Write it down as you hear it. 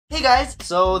Hey guys,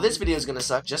 so this video is gonna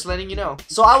suck, just letting you know.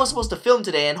 So I was supposed to film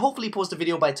today and hopefully post a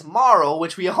video by tomorrow,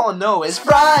 which we all know is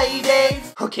Friday.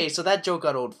 Okay, so that joke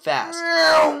got old fast.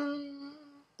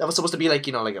 That was supposed to be like,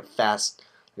 you know, like a fast,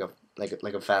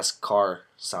 like a fast car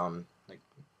sound, like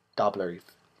Doppler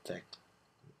effect.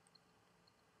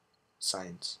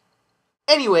 Science.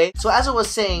 Anyway, so as I was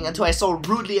saying, until I so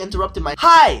rudely interrupted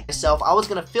myself, I was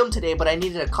gonna film today, but I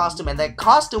needed a costume, and that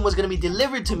costume was gonna be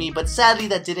delivered to me, but sadly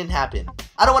that didn't happen.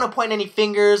 I don't want to point any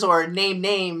fingers or name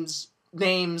names,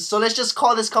 so let's just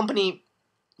call this company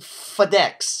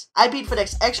FedEx. I paid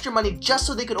FedEx extra money just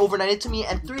so they could overnight it to me,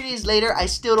 and 3 days later, I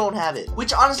still don't have it.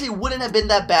 Which honestly wouldn't have been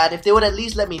that bad if they would at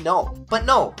least let me know. But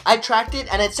no, I tracked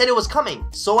it and it said it was coming,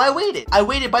 so I waited. I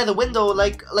waited by the window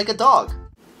like a dog.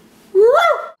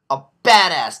 A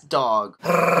badass dog.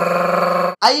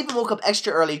 I even woke up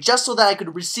extra early just so that I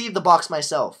could receive the box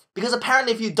myself. Because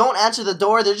apparently if you don't answer the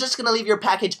door, they're just gonna leave your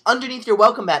package underneath your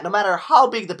welcome mat no matter how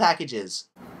big the package is.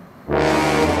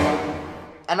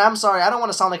 And I'm sorry, I don't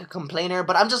want to sound like a complainer,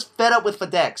 but I'm just fed up with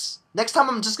FedEx. Next time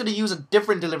I'm just gonna use a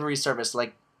different delivery service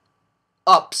like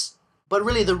Ups. But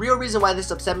really, the real reason why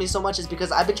this upset me so much is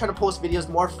because I've been trying to post videos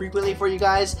more frequently for you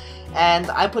guys,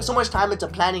 and I put so much time into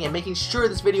planning and making sure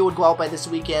this video would go out by this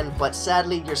weekend, but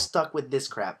sadly, you're stuck with this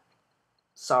crap.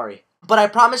 Sorry. But I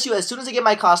promise you, as soon as I get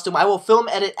my costume, I will film,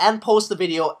 edit, and post the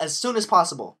video as soon as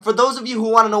possible. For those of you who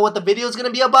want to know what the video is going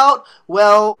to be about,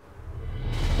 well...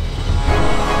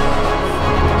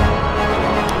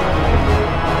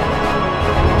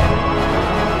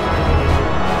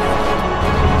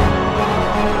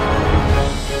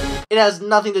 it has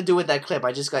nothing to do with that clip.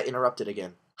 I just got interrupted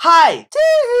again. Hi!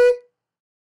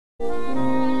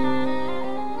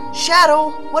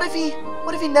 Shadow, what if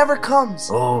he never comes?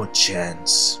 Oh,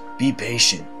 Chance. Be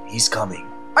patient. He's coming.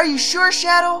 Are you sure,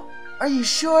 Shadow? Are you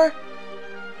sure?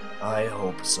 I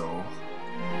hope so.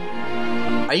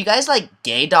 Are you guys like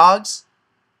gay dogs?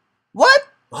 What?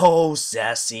 Oh,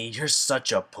 Sassy, you're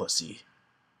such a pussy.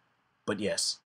 But yes.